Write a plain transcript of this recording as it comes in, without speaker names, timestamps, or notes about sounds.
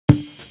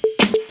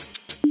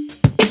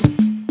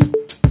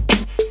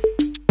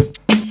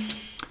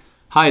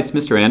Hi, it's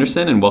Mr.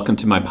 Andersen, and welcome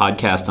to my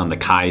podcast on the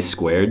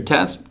chi-squared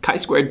test.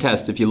 Chi-squared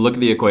test, if you look at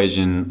the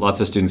equation,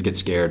 lots of students get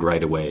scared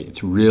right away.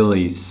 It's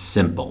really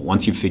simple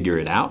once you figure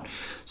it out.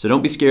 So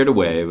don't be scared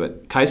away,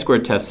 but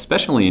chi-squared test,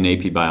 especially in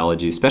AP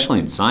biology, especially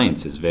in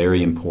science, is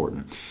very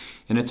important.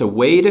 And it's a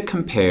way to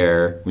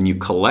compare, when you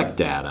collect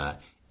data,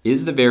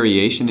 is the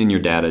variation in your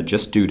data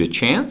just due to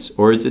chance,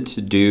 or is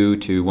it due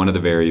to one of the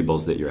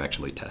variables that you're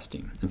actually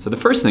testing? And so the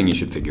first thing you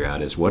should figure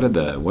out is what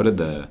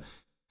are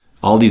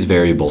all these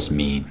variables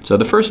mean. So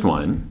the first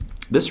one,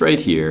 this right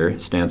here,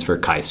 stands for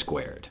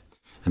chi-squared.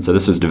 And so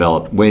this was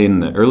developed way in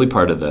the early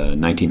part of the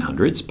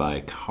 1900s by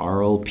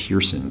Carl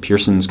Pearson,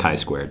 Pearson's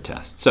chi-squared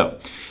test. So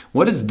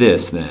what is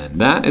this then?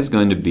 That is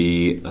going to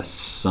be a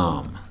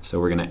sum.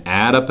 So we're going to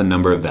add up a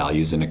number of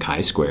values in a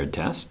chi-squared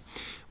test.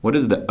 What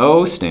does the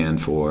O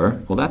stand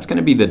for? Well, that's going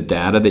to be the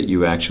data that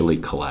you actually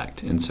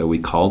collect. And so we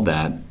called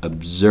that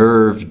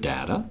observed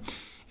data.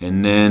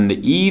 And then the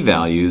E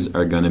values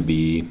are going to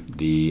be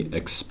the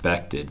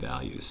expected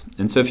values.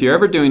 And so if you're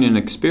ever doing an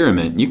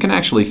experiment, you can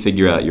actually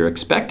figure out your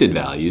expected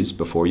values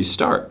before you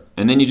start.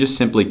 And then you just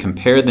simply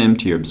compare them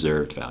to your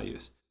observed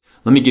values.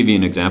 Let me give you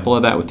an example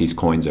of that with these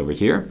coins over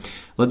here.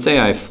 Let's say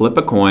I flip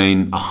a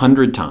coin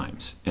 100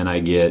 times and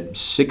I get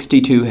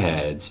 62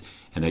 heads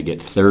and I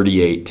get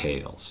 38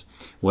 tails.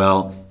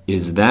 Well,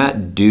 is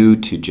that due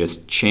to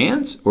just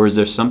chance, or is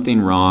there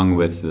something wrong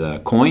with the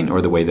coin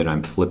or the way that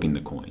I'm flipping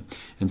the coin?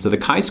 And so the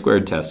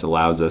chi-squared test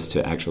allows us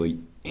to actually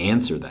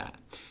answer that.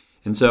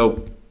 And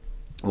so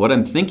what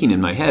I'm thinking in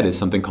my head is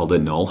something called a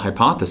null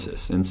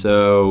hypothesis. And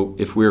so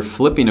if we're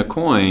flipping a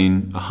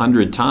coin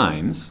 100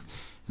 times,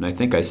 and I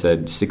think I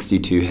said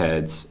 62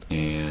 heads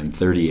and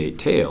 38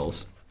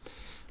 tails,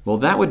 well,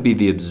 that would be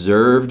the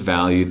observed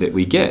value that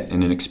we get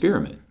in an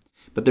experiment.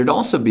 But there'd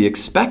also be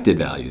expected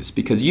values,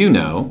 because you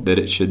know that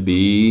it should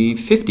be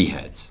 50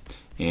 heads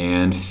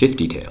and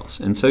 50 tails.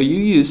 And so you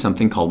use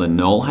something called a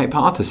null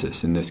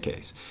hypothesis in this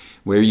case,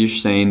 where you're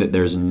saying that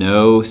there's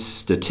no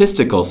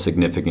statistical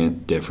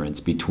significant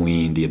difference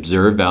between the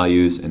observed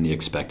values and the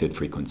expected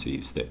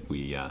frequencies that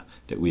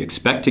we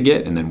expect to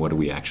get, and then what do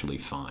we actually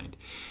find.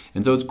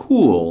 And so it's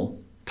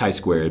cool,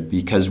 chi-squared,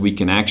 because we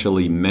can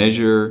actually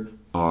measure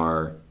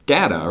our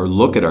data, or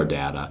look at our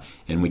data,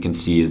 and we can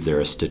see, is there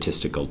a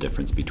statistical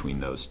difference between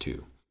those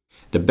two.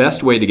 The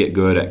best way to get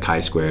good at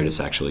chi-squared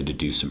is actually to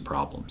do some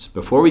problems.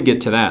 Before we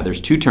get to that,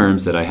 there's two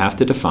terms that I have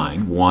to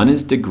define. One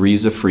is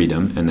degrees of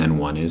freedom, and then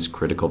one is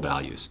critical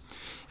values.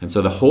 And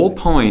so the whole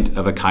point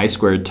of a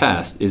chi-squared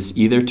test is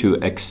either to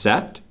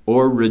accept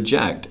or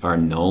reject our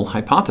null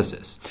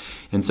hypothesis.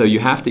 And so you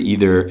have to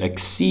either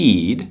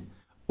exceed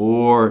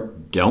or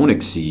don't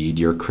exceed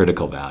your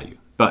critical value.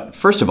 But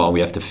first of all, we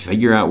have to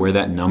figure out where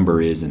that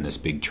number is in this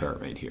big chart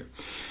right here.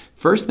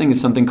 First thing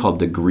is something called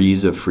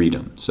degrees of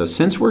freedom. So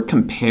since we're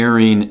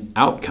comparing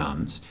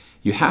outcomes,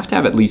 you have to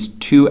have at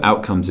least two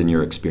outcomes in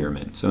your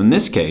experiment. So in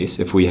this case,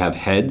 if we have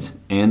heads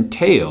and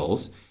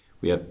tails,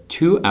 we have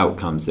two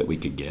outcomes that we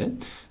could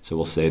get. So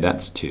we'll say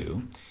that's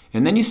 2.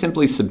 And then you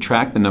simply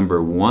subtract the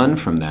number 1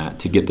 from that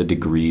to get the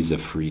degrees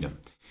of freedom.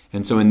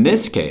 And so in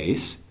this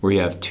case, we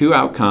have 2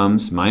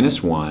 outcomes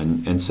minus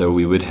 1, and so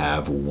we would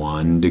have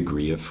 1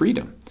 degree of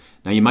freedom.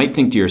 Now you might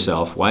think to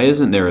yourself, why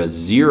isn't there a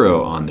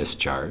 0 on this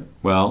chart?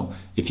 Well,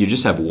 if you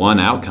just have one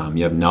outcome,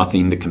 you have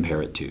nothing to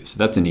compare it to. So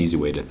that's an easy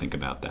way to think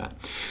about that.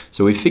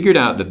 So we figured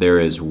out that there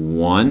is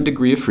 1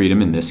 degree of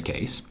freedom in this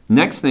case.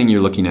 Next thing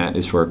you're looking at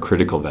is for a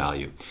critical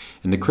value.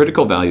 And the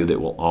critical value that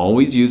we'll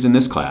always use in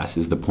this class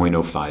is the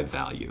 0.05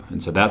 value.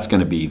 And so that's going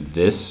to be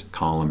this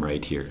column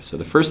right here. So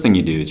the first thing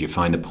you do is you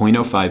find the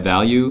 0.05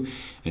 value,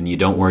 and you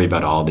don't worry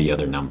about all the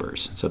other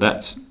numbers. So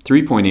that's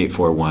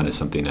 3.841 is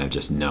something I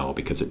just know,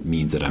 because it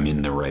means that I'm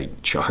in the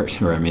right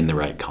chart, or I'm in the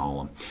right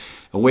column.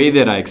 A way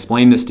that I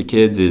explain this to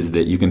kids is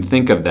that you can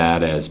think of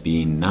that as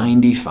being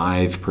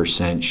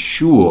 95%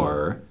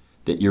 sure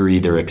that you're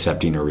either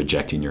accepting or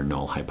rejecting your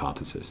null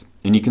hypothesis.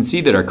 And you can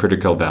see that our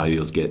critical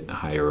values get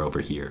higher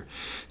over here.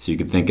 So you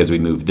could think as we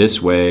move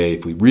this way,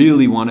 if we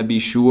really want to be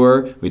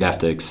sure, we'd have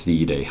to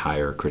exceed a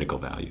higher critical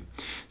value.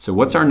 So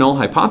what's our null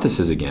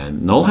hypothesis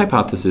again? Null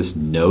hypothesis,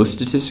 no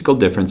statistical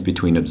difference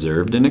between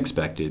observed and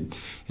expected.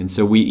 And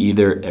so we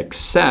either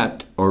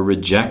accept or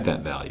reject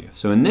that value.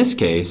 So in this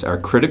case, our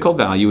critical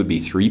value would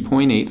be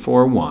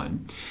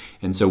 3.841.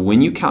 And so when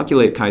you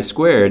calculate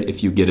chi-squared,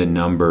 if you get a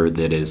number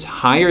that is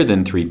higher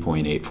than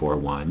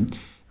 3.841,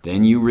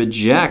 then you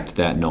reject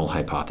that null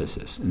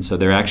hypothesis. And so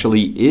there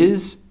actually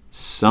is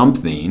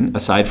something,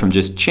 aside from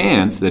just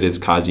chance, that is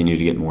causing you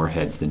to get more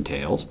heads than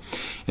tails.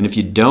 And if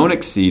you don't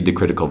exceed the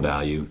critical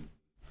value,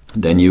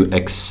 then you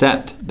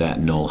accept that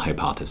null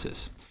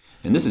hypothesis.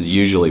 And this is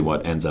usually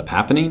what ends up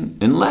happening,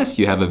 unless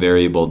you have a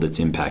variable that's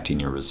impacting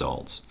your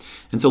results.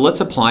 And so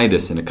let's apply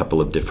this in a couple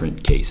of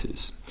different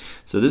cases.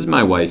 So this is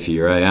my wife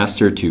here. I asked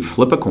her to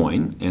flip a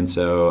coin, and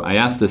so I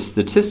asked the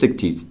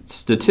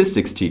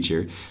statistics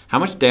teacher, how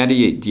much data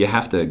do you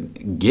have to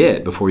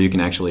get before you can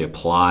actually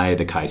apply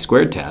the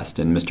chi-squared test?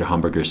 And Mr.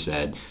 Humberger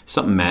said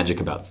something magic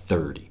about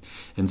 30.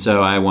 And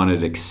so I wanted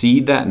to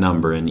exceed that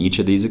number in each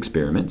of these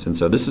experiments. And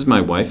so this is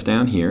my wife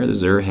down here. This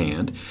is her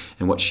hand.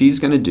 And what she's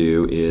going to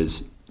do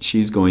is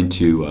she's going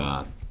to,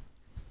 let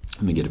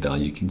me get a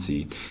value you can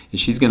see, is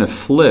she's going to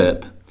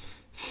flip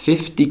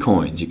 50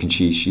 coins. You can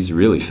see she's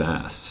really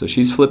fast. So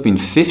she's flipping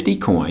 50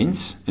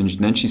 coins, and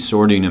then she's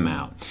sorting them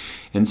out.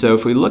 And so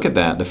if we look at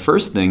that, the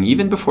first thing,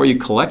 even before you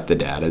collect the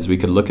data, is we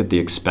could look at the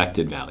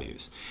expected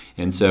values.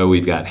 And so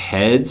we've got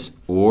heads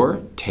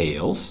or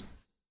tails.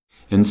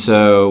 And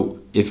so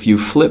if you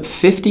flip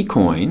 50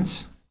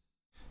 coins,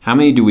 how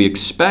many do we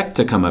expect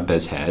to come up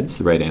as heads?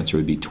 The right answer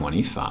would be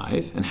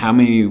 25. And how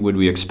many would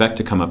we expect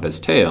to come up as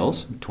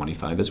tails?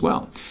 25 as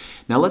well.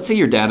 Now let's say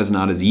your data is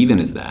not as even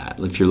as that.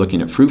 If you're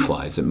looking at fruit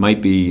flies, it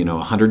might be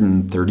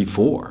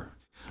 134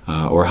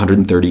 or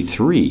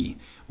 133.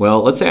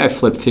 Well, let's say I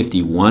flip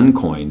 51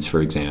 coins,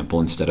 for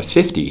example, instead of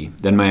 50,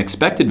 then my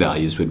expected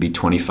values would be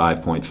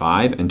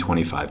 25.5 and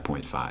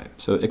 25.5.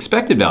 So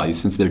expected values,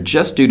 since they're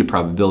just due to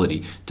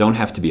probability, don't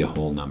have to be a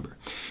whole number.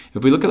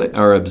 If we look at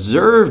our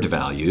observed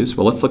values,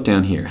 well, let's look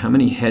down here. How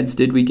many heads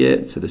did we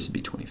get? So this would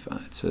be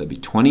 25. So that'd be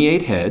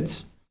 28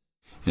 heads.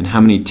 And how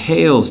many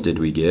tails did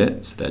we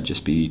get? So that'd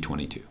just be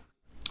 22.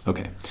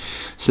 Okay,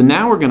 so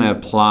now we're going to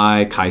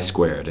apply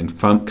chi-squared and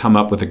come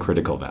up with a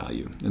critical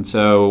value. And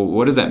so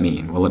what does that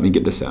mean? Well, let me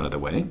get this out of the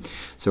way.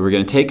 So we're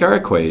going to take our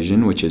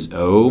equation, which is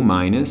O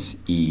minus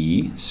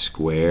E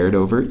squared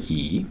over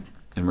E,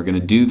 and we're going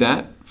to do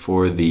that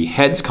for the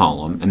heads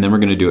column, and then we're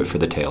going to do it for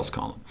the tails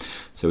column.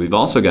 So we've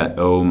also got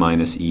O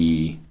minus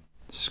E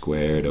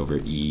squared over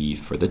E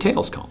for the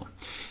tails column.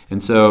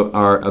 And so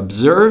our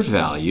observed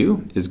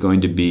value is going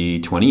to be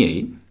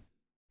 28.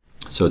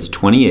 So it's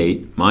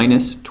 28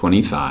 minus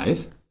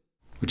 25,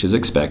 which is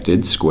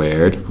expected,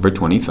 squared over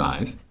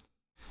 25.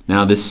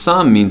 Now this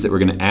sum means that we're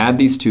going to add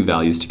these two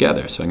values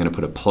together. So I'm going to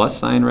put a plus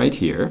sign right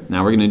here.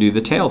 Now we're going to do the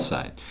tail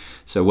side.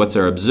 So what's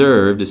our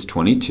observed is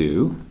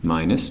 22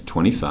 minus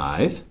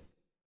 25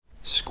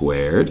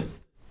 squared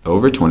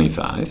over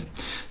 25.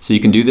 So you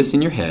can do this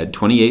in your head.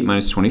 28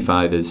 minus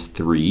 25 is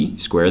 3.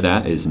 Square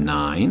that is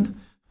 9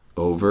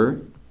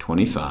 over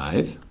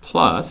 25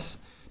 plus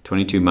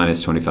 22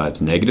 minus 25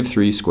 is negative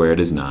 3 squared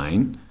is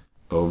 9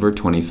 over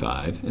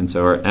 25. And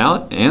so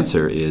our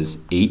answer is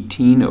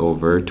 18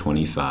 over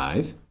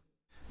 25,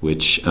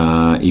 which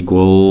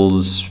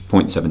equals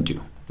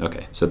 0.72.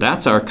 Okay, so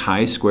that's our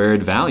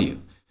chi-squared value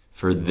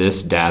for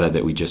this data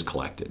that we just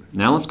collected.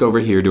 Now let's go over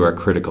here to our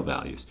critical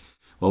values.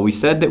 Well, we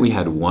said that we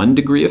had 1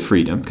 degree of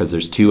freedom because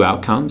there's 2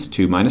 outcomes.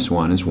 2 minus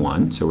 1 is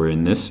 1. So we're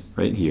in this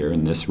right here,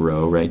 in this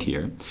row right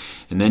here.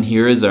 And then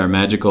here is our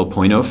magical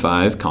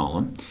 0.05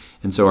 column.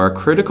 And so our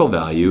critical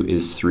value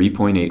is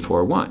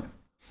 3.841.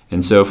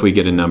 And so if we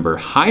get a number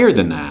higher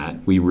than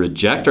that, we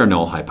reject our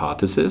null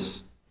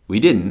hypothesis. We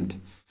didn't.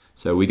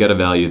 So we got a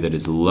value that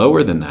is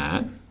lower than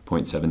that,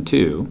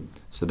 0.72.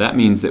 So that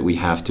means that we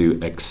have to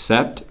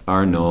accept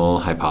our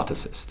null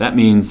hypothesis. That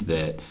means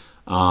that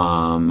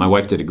my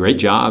wife did a great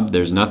job.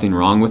 There's nothing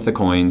wrong with the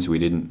coins. We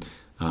didn't.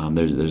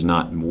 There's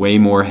not way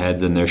more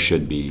heads than there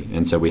should be.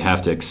 And so we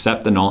have to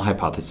accept the null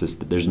hypothesis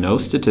that there's no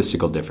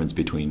statistical difference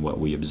between what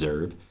we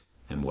observe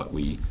and what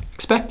we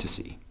expect to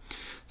see.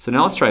 So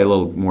now let's try a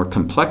little more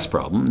complex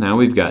problem. Now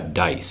we've got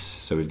dice.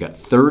 So we've got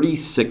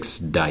 36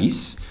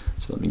 dice.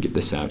 So let me get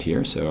this out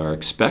here. So our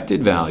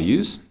expected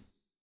values,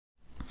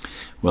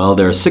 well,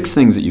 there are 6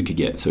 things that you could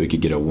get. So we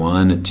could get a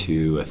 1, a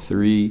 2, a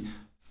 3,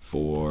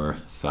 4,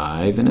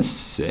 5, and a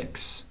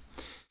 6.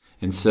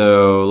 And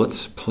so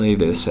let's play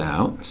this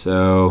out.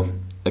 So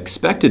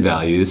expected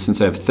values,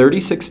 since I have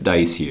 36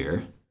 dice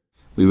here,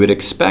 we would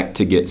expect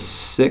to get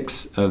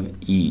 6 of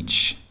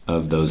each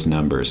of those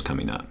numbers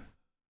coming up.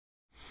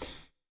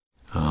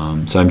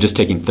 So I'm just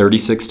taking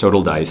 36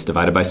 total dice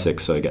divided by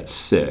 6, so I got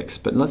 6.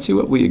 But let's see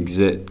what we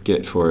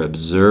get for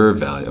observed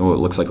value. Oh, it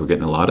looks like we're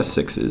getting a lot of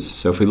 6s.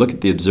 So if we look at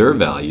the observed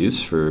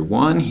values, for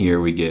 1 here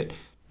we get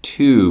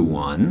 2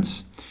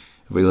 1s.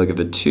 If we look at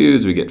the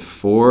 2s, we get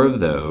 4 of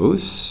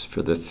those.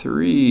 For the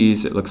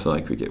 3s, it looks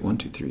like we get 1,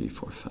 2, 3,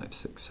 4, 5,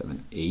 6,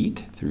 7,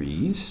 8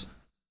 3s.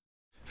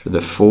 For the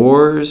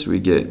 4s, we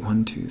get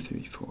 1, 2,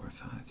 3, 4,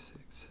 5, 6,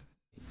 7,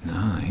 8,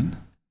 9.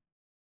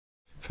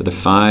 For the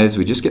 5s,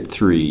 we just get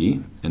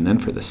 3. And then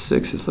for the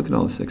 6s, look at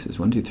all the 6s.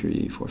 1, 2,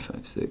 3, 4,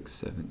 5, 6,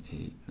 7,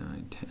 8,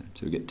 9, 10.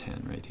 So we get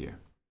 10 right here.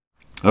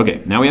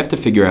 Okay, now we have to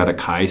figure out a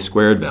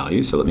chi-squared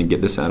value. So let me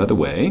get this out of the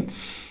way.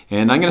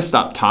 And I'm going to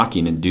stop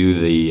talking and do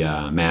the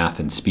math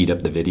and speed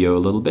up the video a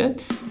little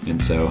bit.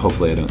 And so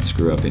hopefully I don't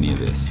screw up any of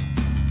this.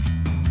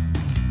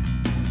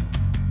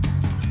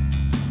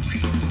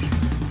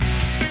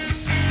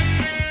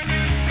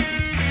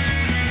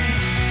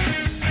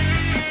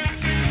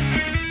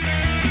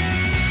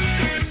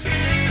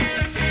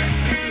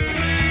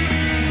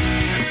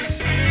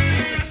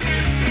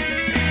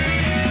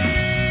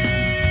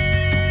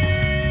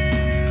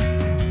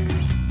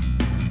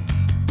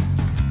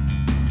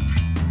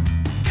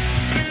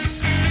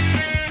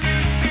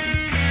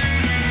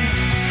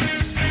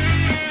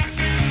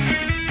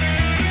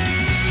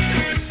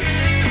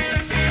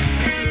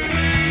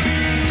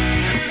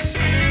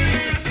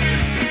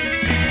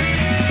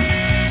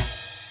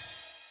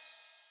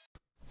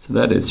 So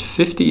that is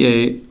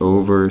 58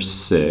 over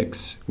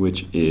 6,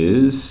 which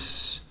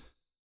is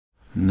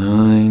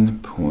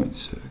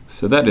 9.6.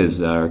 So that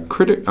is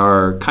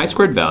our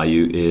chi-squared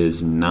value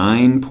is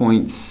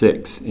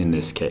 9.6 in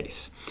this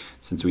case,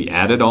 since we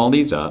added all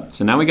these up.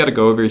 So now we got to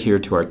go over here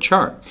to our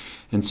chart.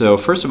 And so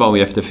first of all, we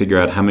have to figure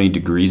out how many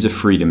degrees of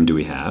freedom do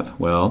we have.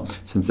 Well,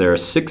 since there are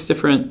 6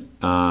 different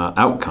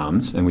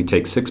outcomes, and we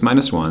take 6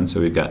 minus 1,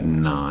 so we've got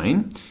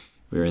 9.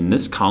 We're in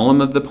this column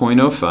of the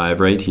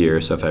 0.05 right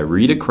here. So if I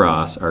read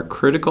across, our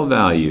critical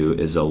value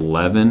is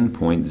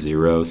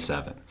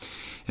 11.07.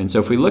 And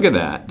so if we look at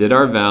that, did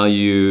our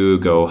value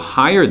go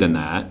higher than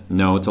that?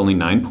 No, it's only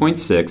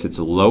 9.6. It's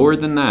lower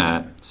than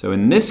that. So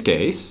in this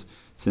case,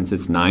 since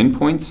it's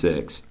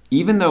 9.6,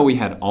 even though we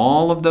had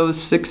all of those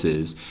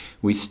 6s,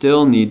 we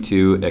still need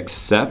to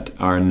accept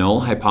our null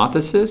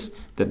hypothesis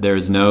that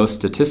there's no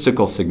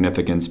statistical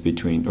significance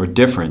between, or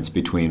difference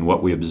between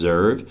what we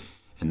observe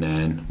and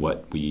then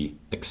what we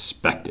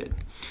expected.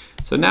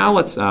 So now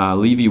let's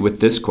leave you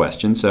with this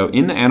question. So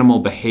in the animal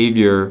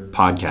behavior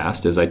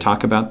podcast, as I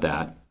talk about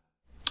that,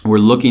 we're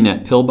looking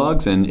at pill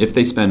bugs and if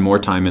they spend more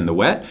time in the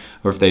wet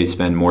or if they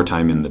spend more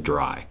time in the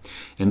dry.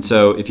 And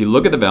so if you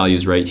look at the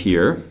values right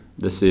here,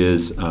 this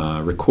is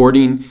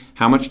recording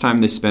how much time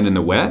they spend in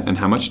the wet and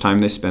how much time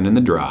they spend in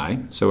the dry.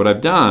 So what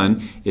I've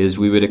done is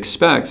we would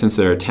expect, since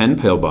there are 10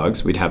 pill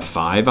bugs, we'd have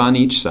 5 on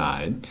each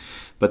side.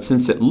 But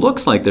since it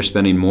looks like they're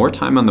spending more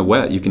time on the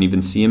wet, you can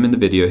even see them in the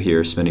video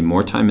here, spending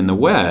more time in the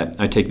wet,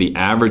 I take the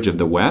average of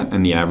the wet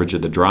and the average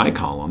of the dry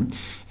column,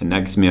 and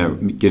that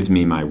gives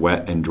me my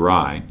wet and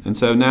dry. And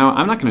so now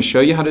I'm not going to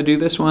show you how to do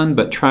this one,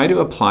 but try to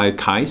apply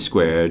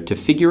chi-squared to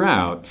figure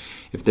out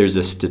if there's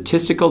a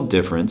statistical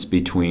difference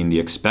between the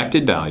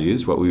expected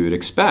values, what we would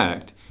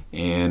expect,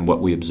 and what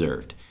we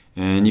observed.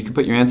 And you can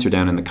put your answer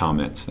down in the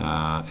comments.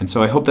 And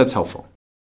so I hope that's helpful.